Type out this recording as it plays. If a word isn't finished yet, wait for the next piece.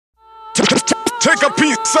Take a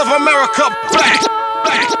piece of America back.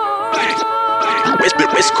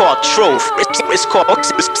 It's called truth.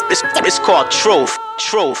 It's called truth.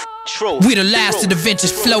 We the last of the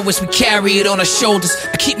vintage flowers, we carry it on our shoulders.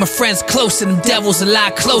 I keep my friends close and them devils a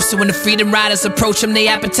lot closer. When the freedom riders approach them, they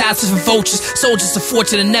appetizers for vultures. Soldiers of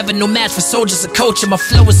fortune and never no match for soldiers of culture. My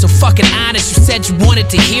flow is so fucking honest, you said you wanted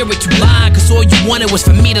to hear it, you lied. Cause all you wanted was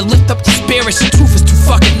for me to lift up your spirits. Your truth is too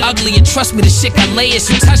fucking ugly, and trust me, the shit got layers.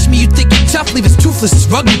 You touch me, you think you tough, leave us toothless as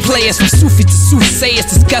rugby players. From Sufi to soothsayers,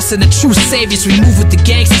 discussing the true saviors. We move with the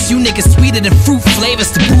gangsters, you niggas sweeter than fruit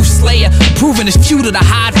flavors. The booth slayer, proving it's futile to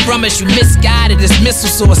hide from us. You misguided as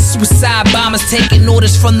missiles or suicide bombers, taking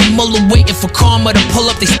orders from the mullah, waiting for karma to pull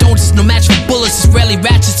up. They stones is no match for bullets, Israeli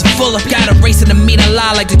ratchets are full up. Got them racing to meet a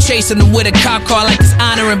lie, like they're chasing them with a cop car. Like this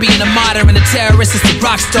honor and being a martyr, and the terrorists is the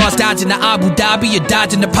rock stars. Dodging the Abu Dhabi, you're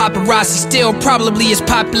dodging the paparazzi. Still probably as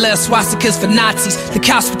popular as swastikas for Nazis. The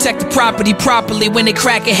cops protect the property properly when they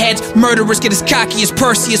cracking heads. Murderers get as cocky as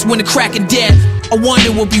Perseus when they're cracking dead. I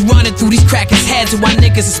wonder we'll be running through these crackers' heads, and why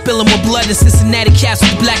niggas are spilling more blood than Cincinnati cats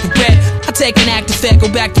with the black and red. I take an active fed,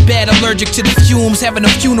 go back to bed, allergic to the fumes, having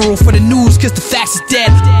a funeral for the news, cause the facts is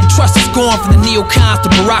dead. And trust is gone from the neocons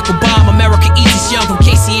to Barack Obama. America eats us young, from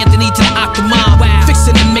Casey Anthony to the Octomom. Fix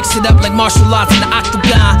it and mix it up like martial arts in the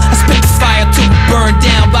octagon. I spit the fire till we burn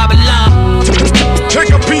down Babylon.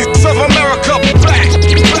 Take a piece of America back.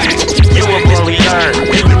 You will only learn.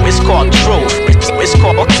 It's called truth. It's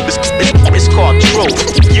called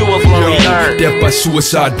truth. You will only learn. Death by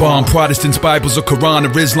suicide bomb, Protestants, Bibles, or Quran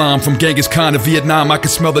or Islam. From Genghis Khan to Vietnam, I can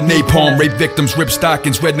smell the napalm. Rape victims, rip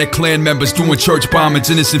stockings, redneck clan members doing church bombings.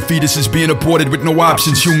 Innocent fetuses being aborted with no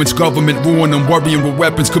options. Humans, government ruin them, worrying what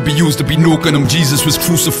weapons could be used to be nuking them. Jesus was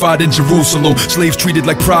crucified in Jerusalem. Slaves treated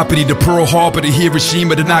like property. To Pearl Harbor, to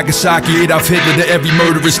Hiroshima, to Nagasaki. Adolf Hitler, to every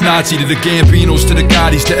murderous Nazi. To the Gambinos, to the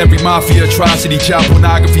Gaudis, to every mafia atrocity. Child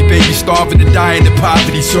pornography, babies starving and dying in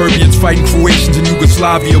poverty. Serbians fighting Croatians in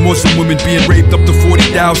Yugoslavia. Muslim women being raped, up to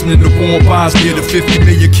 40,000 in the war in Bosnia. The 50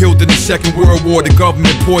 million killed in the Second World War. The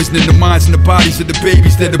government poisoning the minds and the bodies of the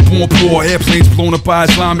babies that are born poor. Airplanes blown up by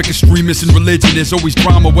Islamic extremists and religion. There's always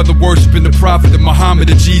drama, whether worshiping the prophet of Muhammad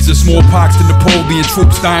or Jesus. Smallpox to Napoleon,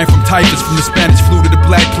 troops dying from typhus. From the Spanish flu to the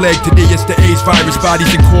Black Plague, today it's the AIDS virus.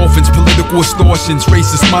 Bodies in coffins, political extortions,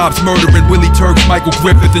 racist mobs murdering Willie Turks, Michael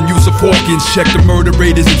Griffith, and Yusuf Hawkins. Check the murder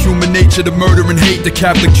rate, is it human nature to murder and hate? The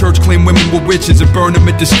Catholic Church claim women were witches and burn them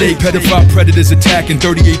at the stake. Pedophile predators attacking,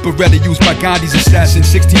 38 Beretta used by Gandhi's assassin.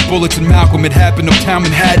 16 bullets in Malcolm, it happened uptown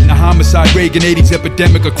Manhattan. A homicide, Reagan, 80s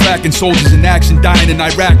epidemic of cracking. Soldiers in action dying in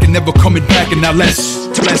Iraq and never coming back. And now let's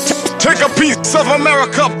take a piece of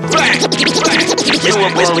America back. You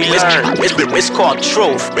will only learn. It's called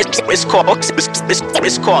truth. It's called truth. It's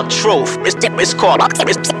called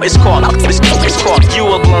you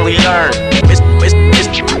will only learn.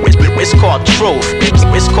 It's called truth.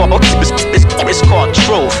 It's called truth.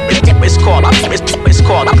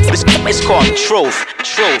 It's called truth.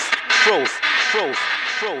 Truth.